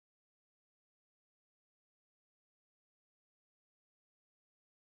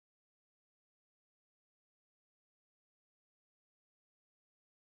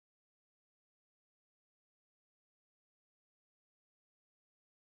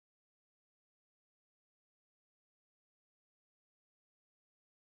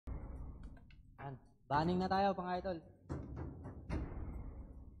Banning na tayo, mga idol.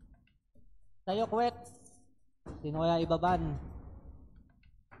 Tayo, Kwets. Sino kaya ibaban?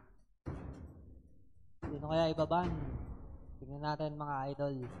 Sino kaya ibaban? Tingnan natin, mga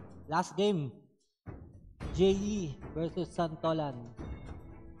idol. Last game. JE versus Santolan.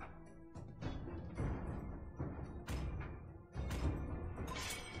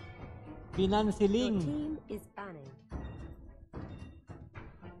 Pinansiling. Your team is banning.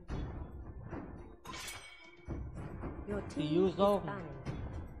 Your team is banning.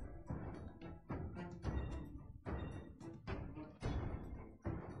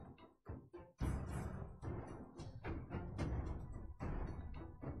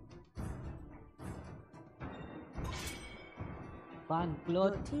 Ban,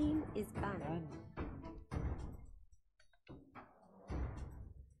 Claude. Your team is banning.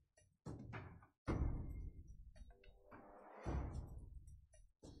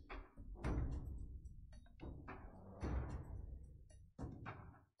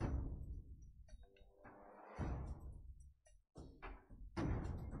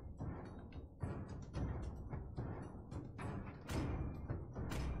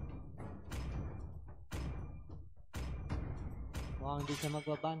 Mukhang hindi siya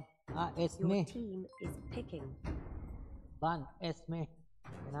magbaban. Esme. Your team is picking. Ban, Esme.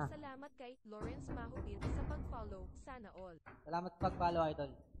 Yan na. Salamat kay Lawrence Mahubin sa pag-follow. Sana all. Salamat sa pag-follow,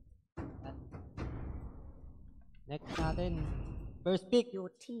 idol. Yan. Next natin. First pick. Your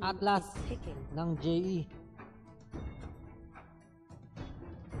team Atlas is picking. ng JE.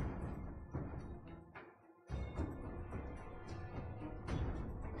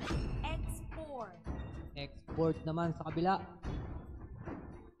 Export naman sa kabila.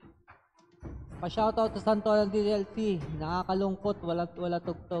 Pa-shoutout sa Santolan DLC. Nakakalungkot, wala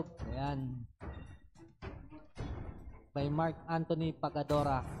tugtog. Ayan. By Mark Anthony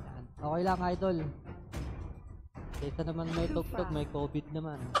Pagadora. Ayan. Okay lang, idol. Kaysa naman may tugtog, may COVID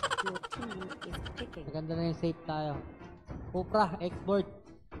naman. Your team is picking. Maganda na yung safe tayo. Kupra, export.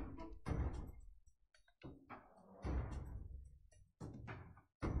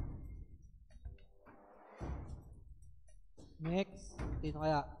 Next, sino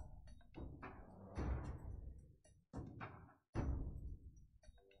kaya?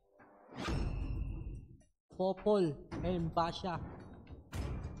 Popol, Mbasha.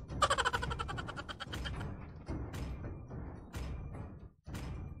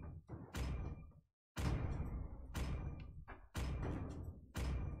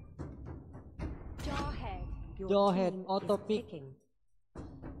 Jawhead, auto pick.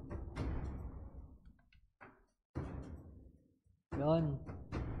 Yun.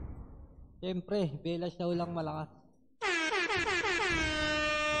 Siyempre, Bella Shaw lang malakas.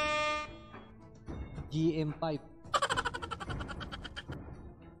 GM5.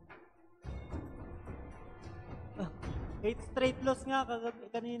 Eight straight loss nga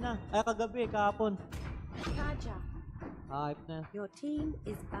kanina. Ay, kagabi, kahapon. Kaja. Hype na. Your team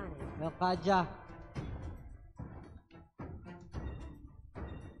is banning. Yung Kaja.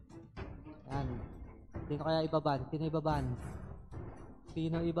 Yan. Sino kaya ibaban? Sino ibaban?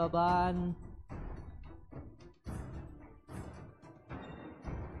 Sino ibaban?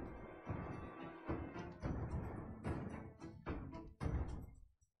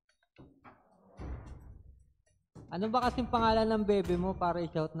 Ano ba kasing pangalan ng bebe mo para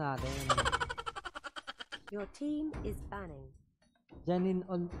i-shout natin? Your team is banning. Janine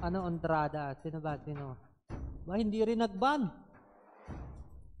Ondrada. Sino ba? Sino? Ba, hindi rin nagban.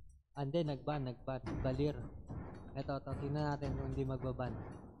 Hindi, nagban. Balir. Ito, tingnan natin kung hindi magbaban.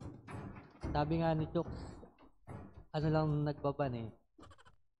 Sabi nga ni Chooks, ano lang nagbaban eh.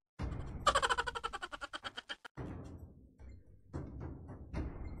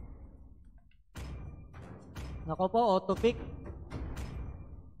 Nako po, auto-pick.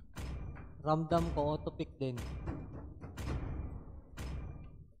 Ramdam ko, auto-pick din.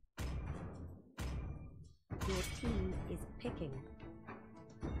 Your team is picking.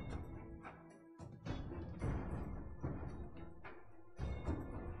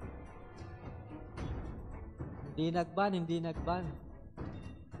 Hindi nagban.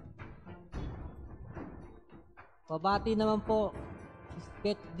 Pabati naman po,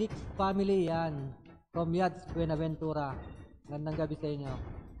 Sketch Dix family yan. From Yads, Buenaventura. Gandang gabi sa inyo.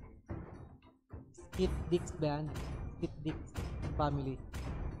 Skit Dix ba yan? Skit Dix family.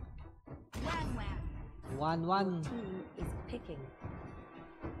 1-1. Your team is picking.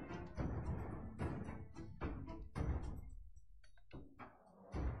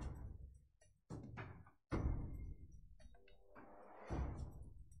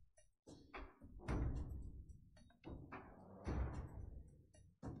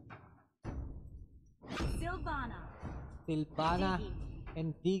 Silvana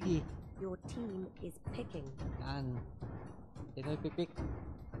and Diggy. Your team is picking. Yan. Sino ipipik?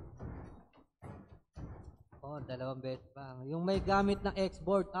 Oh, dalawang beses pa. Yung may gamit ng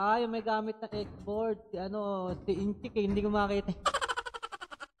X-board. Yung may gamit ng X-board. Si Inchik eh. Hindi ko makita.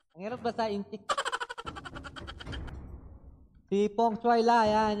 Ang hirap ba sa Inchik? Si Pong Chuayla.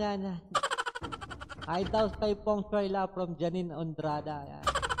 Yan. Hidehouse kay Pong Chuayla from Janine Ondrada. Yan.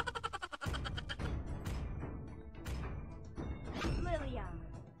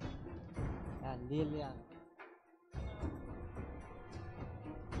 Lilian.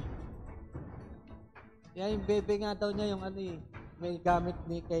 Yan yung bebe nga daw niya yung may gamit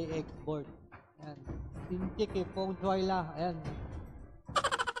ni kay X-board. Yan. Sinchik Pong Chuayla. Ayan.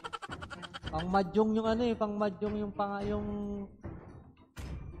 Pang madyong yung pang madyong yung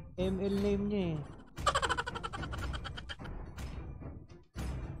ML name niya eh.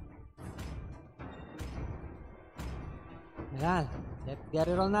 Ayan. Let's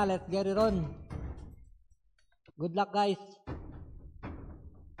get it on na. Let's get it on. Good luck, guys.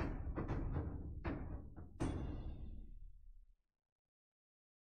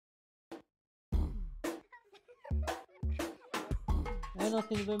 Ayun,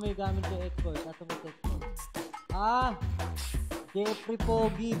 sino ba may gamit yung X-board? Ato mo X-board. Jeffrey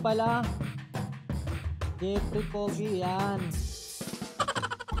Pogi pala. Jeffrey Pogi, yan.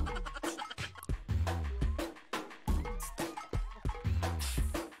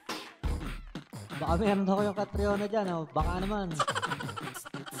 Baka meron ako yung Catriona dyan, baka naman.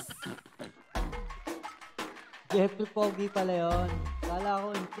 Jeffrey Pogi pala yun. Kala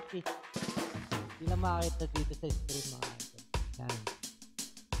ko yung chik eh. Hindi na makakita dito sa stream mga ito. Yan.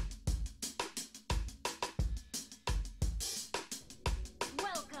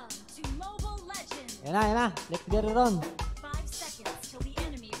 Welcome to Mobile Legends. Yan na. Let's get it on. 5 seconds till the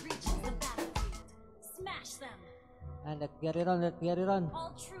enemy reaches the battlefield. Smash them. And let's get it on.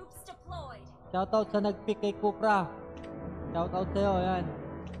 All troops deployed. Shoutout sa nag-pick kay Kupra. Shoutout sa'yo, yan.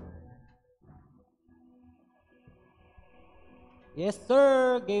 Yes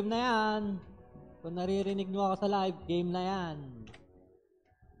sir, game na yan. Kung naririnig nyo ako sa live, game na yan.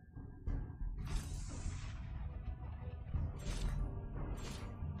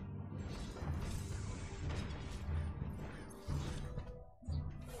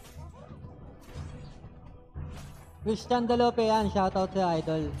 Christian Dalope yan, shoutout sa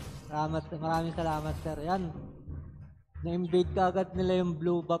idol. Maraming salamat sir. Yan. Na-invade ka agad nila yung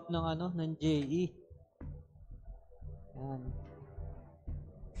blue buff ng JE. Yan.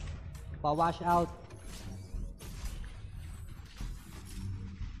 Pa-wash out.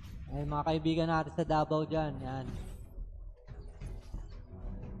 Ay, mga kaibigan natin sa Davao dyan. Yan.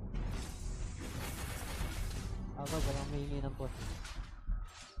 Ako, walang mahingi ng boss.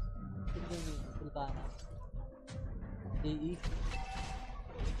 Silvana. JE.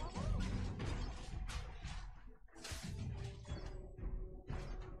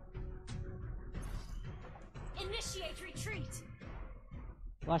 Initiate retreat.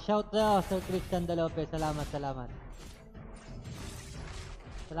 Wash out na, Sir Christian Dalope. Salamat.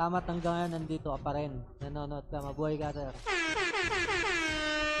 Salamat hanggang ngayon, nandito ka pa rin. Nanonood ka, mabuhay ka, sir.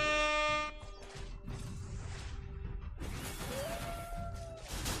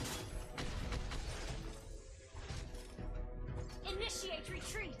 Initiate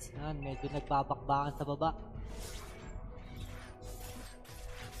retreat. Yan, medyo nagbabakbakan sa baba.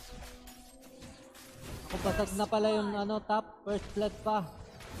 Ako, basag na pala yung top, first blood pa.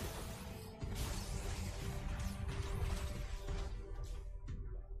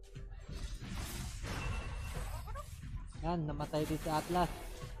 Yan, namatay din si Atlas.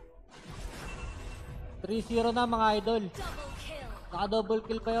 3-0 na mga idol. Double kill. Naka-double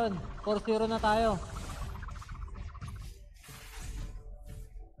kill pa yun. 4-0 na tayo.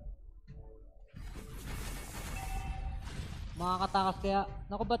 Makakatakas kaya.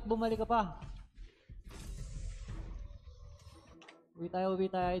 Naku, ba't bumalik ka pa? Uwi tayo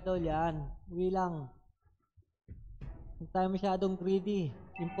idol. Yan. Uwi lang. Huwag tayo masyadong greedy.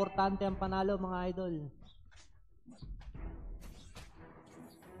 Importante ang panalo mga idol.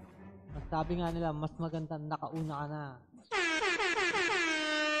 Mas sabi nga nila, mas maganda nakauna ka na.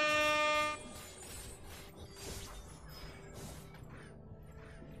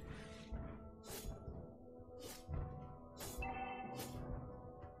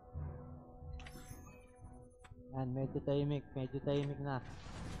 Yan, medyo tahimik na.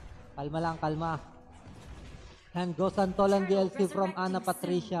 Kalma lang, kalma. Yan, go Santolan DLC from Ana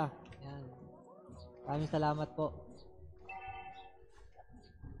Patricia. Yan. Maraming salamat po.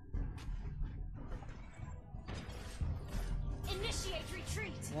 Initiate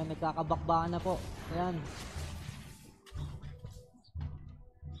retreat. Ayan, nagkakabakbakan na po. Ayan.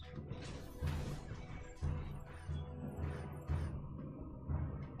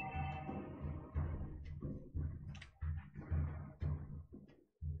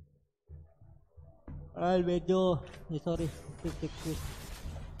 Ay, medyo, sorry, excuse.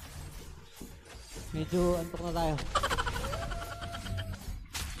 Medyo antok na tayo.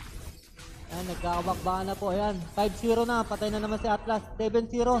 Ayan, nagkakabakbakan na po. Ayan, 5-0 na. Patay na naman si Atlas.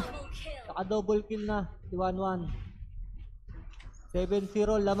 7-0. Saka double kill na si 1-1.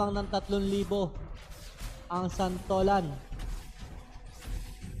 7-0, lamang ng 3,000 ang Santolan.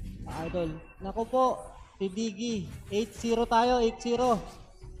 Idol. Naku po, si Diggy. 8-0 tayo, 8-0.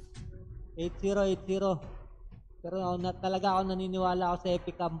 8-0. Pero talaga ako naniniwala ako sa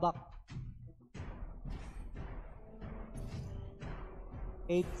epic comeback.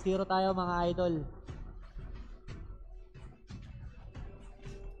 8-0 tayo mga idol.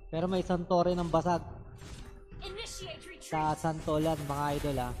 Pero may isang tore ng basag sa Santolan mga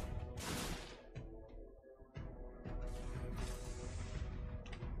idol ha.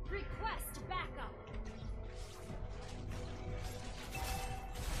 Request backup.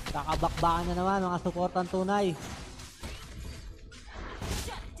 Kakabakbakan na naman mga suportang tunay.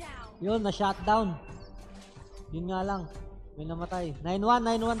 Shut down. Yun, na-shutdown. Yun nga lang. May namatay.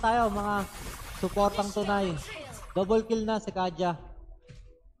 9-1 tayo mga suportang tunay. Double kill na si Kadya.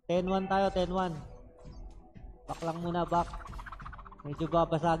 10-1 tayo, 10-1. Back lang muna, back. Medyo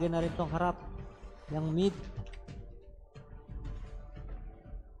babasagin na rin tong harap. Yung mid.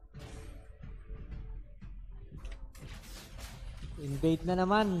 Invade na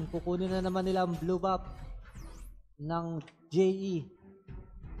naman. Kukunin na naman nila ang blue buff ng JE.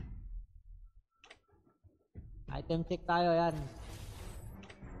 Item check tayo, yan.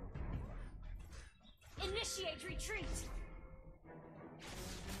 Initiate retreat.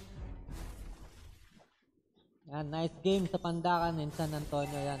 Yan, nice game sa Pandakan in San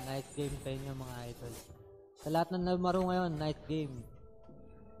Antonio. Yan, nice game sa inyo mga idol. Sa lahat ng namaro ngayon, nice game.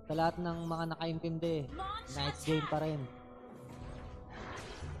 Sa lahat ng mga nakaintindi, nice game pa rin.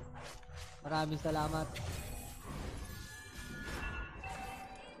 Maraming salamat.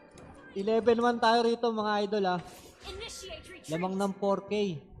 11-1 tayo rito mga idol ha. Initiate retreat. Lamang ng 4K.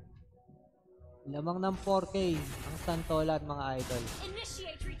 Lamang ng 4K ang Santolan mga idol.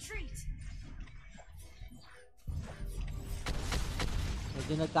 Initiate retreat.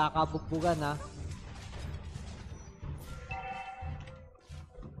 Medyo nagkakabugbugan ha.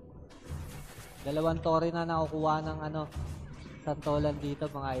 Dalawang tore na nakukuha ng Santolan dito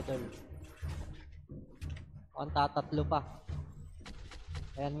mga idol. O, ang tatatlo pa.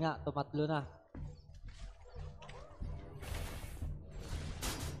 Ayan nga, tumatlo na.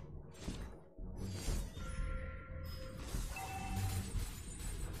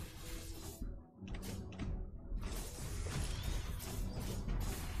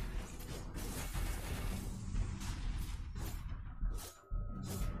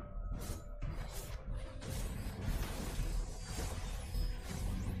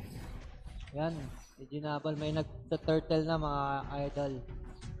 Yan, medyo nabal. May nag-turtle na mga idol.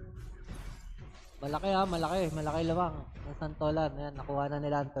 Malaki ha, malaki. Malaki lamang ng Santolan. Ayan, nakuha na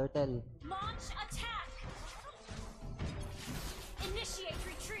nila ang turtle. Launch attack. Initiate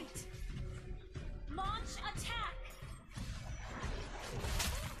retreat. Launch attack.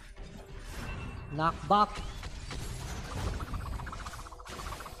 Knockback.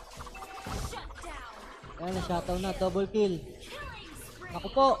 Shut down. Ayan, na-shutdown na. Double kill. Killing spree. Naku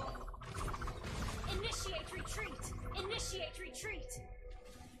po. Initiate retreat. Initiate retreat.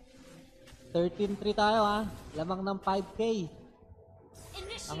 13-3 tayo ha. Lamang ng 5K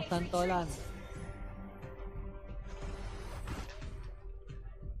ang Initiate Santolan. retreat.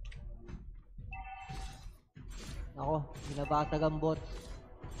 Ako, binabasag ang bot.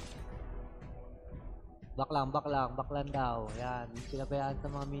 Back lang daw. Yan, pinabayaan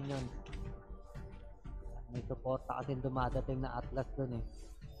sa mga minions. May suporta kasi dumadating na Atlas dun eh.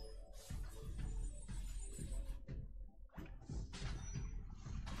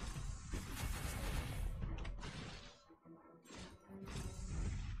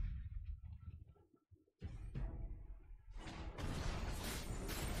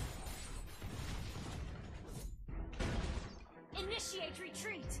 Initiate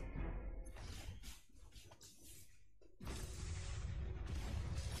retreat.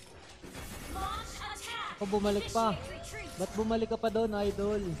 Launch attack. Ako, bumalik pa. Initiate retreat. Ba't bumalik ka pa doon,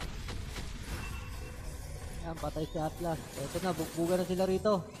 idol? Yan, patay si Atlas. Ito na, bukbugan na sila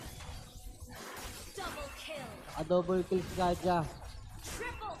rito. Double kill. Double kill si Kadya.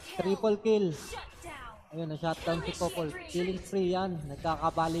 Triple kill. Triple kill. Shut down. Ayun, na-shutdown si Popol. Killing spree yan.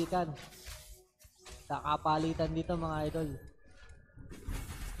 Nagkakabalikan. Kakapalitan dito mga idol.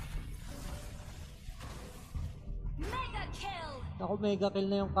 Mega kill. Ako, mega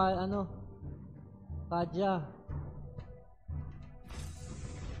kill na yung Kadya.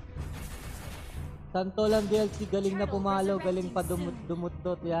 Santolan DLC, galing na pumalo, galing pa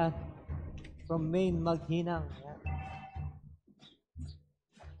dumudot yan. From main, maghinang. Yan.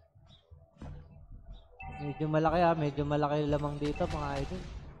 Medyo malaki lamang dito mga idol.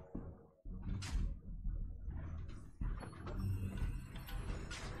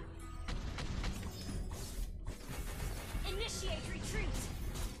 Initiate retreat.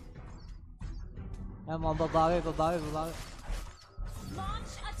 Yan, mga babawi.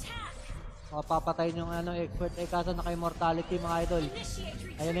 Launch attack. Mapapatayin yung expert. Kaso naka-immortality mga idol. Initiate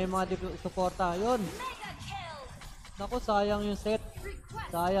retreat. Ayun na yung mga suporta. Yun. Mega kill. Naku, sayang yung set. Request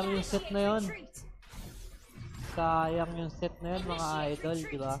Sayang yung set na yun. retreat. Sayang yung set na yun mga idol,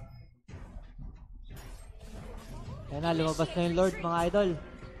 di ba? Ayan na, lumabas na yung Lord mga idol.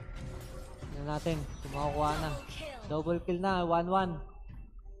 Tignan natin, kumakuha na. Double kill na, 1-1.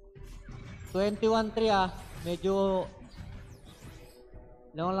 21-3 medyo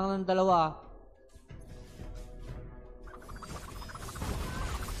lang ng dalawa.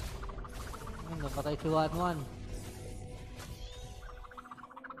 Napatay si 1-1.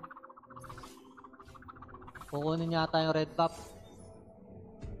 Kukunin yata yung red buff.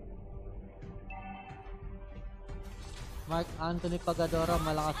 Mark Anthony Pagadora,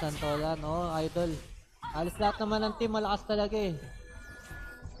 malakas Santolan. Oh, idol. Alis lahat naman ng team, malakas talaga eh.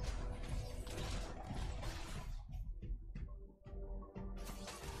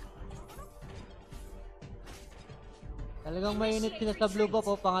 Talagang mainit sila sa blue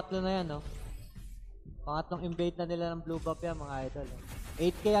buff. Oh, pangatlo na yan, oh. Pangatlong invade na nila ng blue buff yan, mga idol.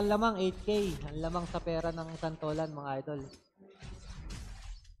 8K ang lamang, 8K. Ang lamang sa pera ng Santolan, mga idol.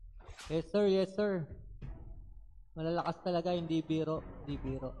 Yes, sir, yes, sir. Malalakas talaga, hindi biro. Hindi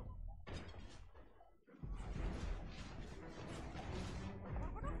biro.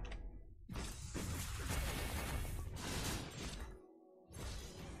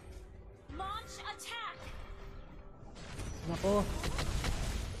 Launch attack. Nako.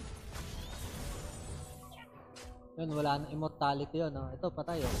 Yun, wala nang immortality yun. Oh. Ito,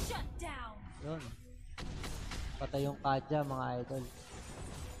 patay. Oh. Shut down. Yun. Patay yung Kadya, mga idol.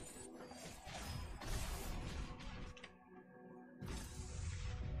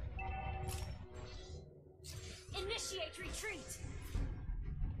 Initiate retreat.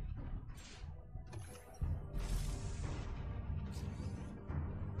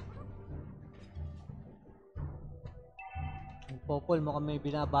 Yung Popol, mukhang may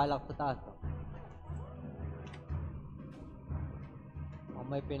binabalak sa taas. Oh.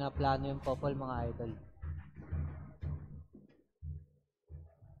 Mukhang may pinaplano yung Popol, mga idol.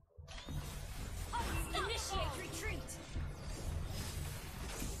 Initiate retreat.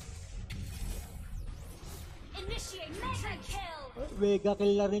 Initiate mega kill. Mega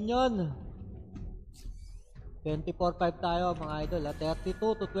kill na rin yun. 24-5 tayo, mga idol.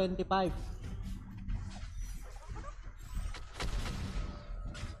 32-25.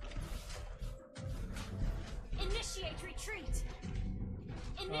 Initiate retreat.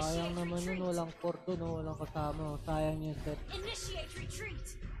 Sayang naman yun, walang port dun, oh, walang kasama. Sayang yung set. Initiate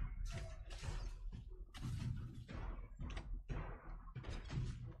retreat.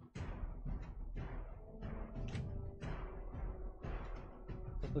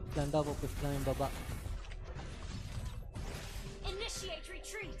 Pupush lang daw, pupush lang yung baba. Initiate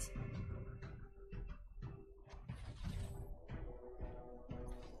retreat.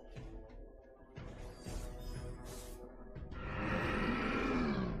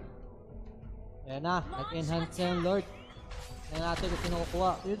 Ayan na, nag-enhance na yung Lord. Ayan natin kung sino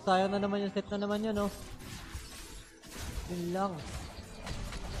kukuha. Yun, sayang na naman yung set na naman yun, oh. Yun lang.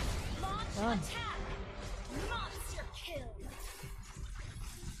 Launch Yan. attack. Monster kill.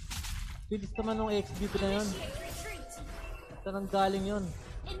 Bilis naman nung XBB na yun. Initiate retreat. Saan ang galing yun?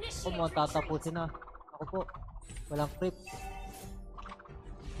 Ako Initiate mo, retreat. tatapusin na. Ako po. Walang creeps.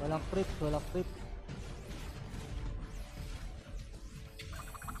 Walang creeps, walang creeps.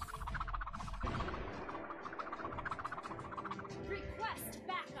 Request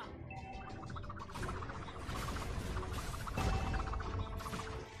backup.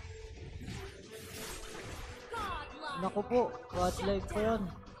 Godlike. Naku po, godlike pa yun.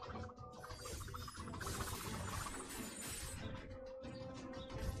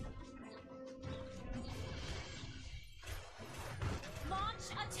 Launch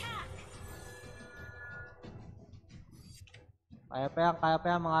attack. Kaya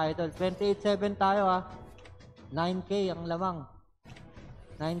pa yan mga idol. 28-7 tayo ha. 9K ang lamang.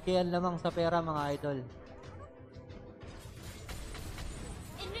 9K ang lamang sa pera mga idol.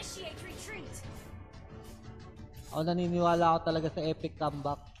 Initiate retreat. Ako naniniwala ako talaga sa epic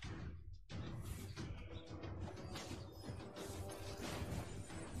comeback.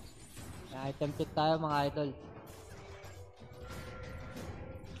 May item pick tayo mga idol.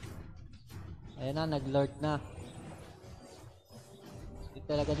 Ayan na, nag-lord na. Hindi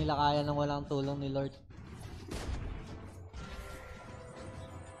talaga nila kaya nang walang tulong ni Lord.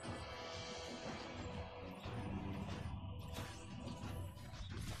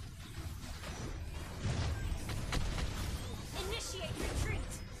 Initiate retreat.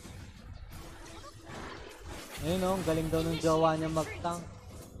 Ayun oh, ang galing daw ng jowa niya mag-tank.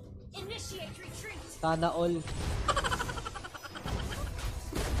 Initiate retreat. Sana all.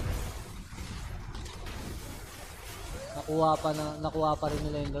 Nakuha pa rin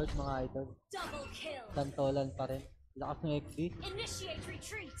nila yung Lord mga idol. Double kill. Santolan pa rin. Lakas ng XP. Initiate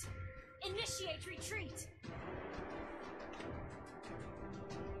retreat. Initiate retreat.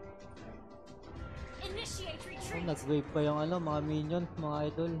 Initiate Oh, retreat. nag-wave pa yung mga minions mga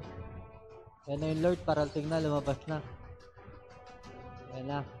idol. Ayan na yung Lord, parating na, lumabas na. Ayan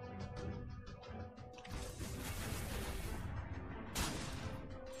na.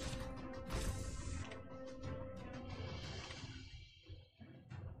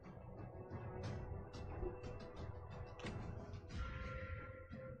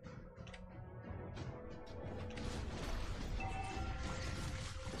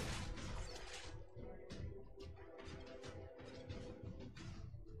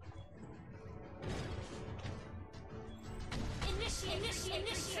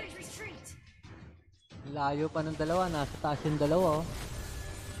 Initiate retreat. Layo pa ng dalawa, nasa taas yung dalawa oh.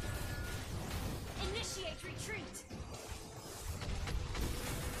 Initiate retreat.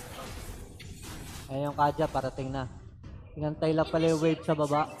 Ayan yung Kadya, parating na. Inantay lang pala yung wave sa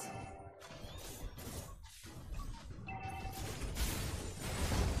baba.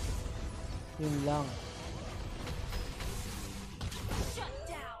 Yun lang. Shut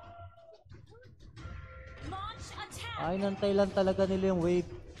down. Launch attack. Ay, inantay lang talaga nila yung wave.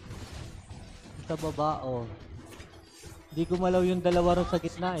 Sa baba, oh. Hindi gumalaw yung dalawa ron sa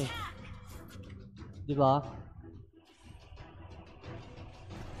gitna eh. Di ba?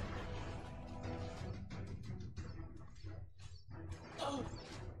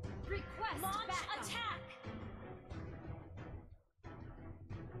 Request launch attack.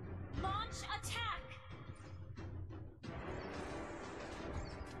 Launch attack.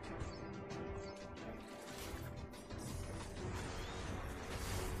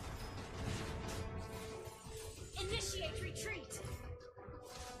 Initiate retreat.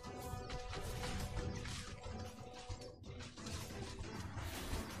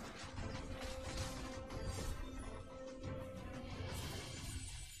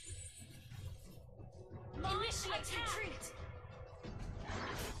 Initiate retreat.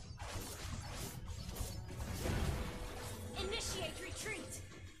 Initiate retreat.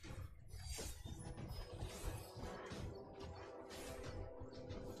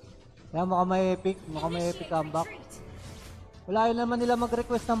 Kaya mukhang may epic comeback. Wala yun naman nila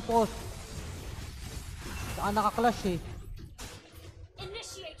mag-request ng post. Saka naka-clash eh.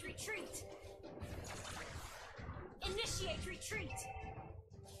 Initiate retreat. Initiate retreat.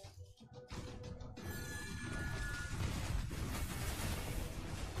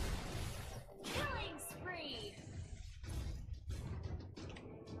 Killing spree.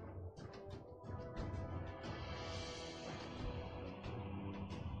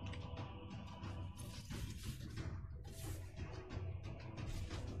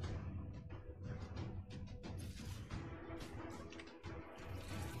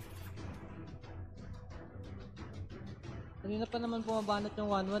 Kanina pa naman bumabanat yung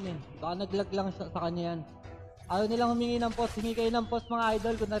 1-1 eh. Baka naglag lang sa kanya yan. Ayaw nilang humingi ng post. Hingi kayo ng post mga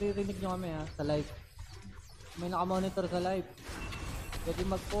idol kung naririnig nyo kami ha, sa live. May nakamonitor sa live. Pwede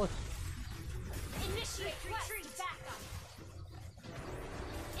mag-post. Initiate retreat. Backup.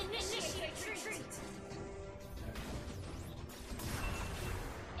 Initiate retreat.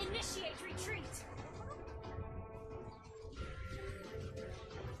 Initiate retreat.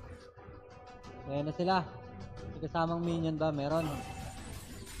 Ayan na sila. May kasamang minion ba? Meron.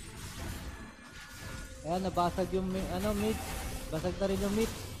 Ayan, nabasag yung mid. Basag na rin yung mid.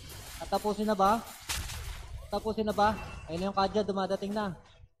 At tapusin na ba? Tapusin na ba? Ayun na yung Kadya, dumadating na.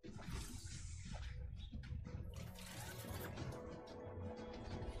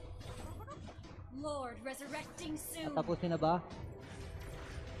 Lord resurrecting At soon. tapusin na ba?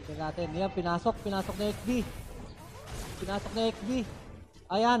 Tignan natin. Ayan, pinasok na XD. Pinasok na XB.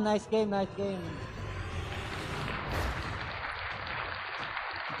 Ayan, nice game, nice game.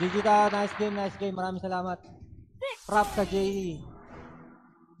 GG ka, nice game, nice game. Maraming salamat. Props sa JE.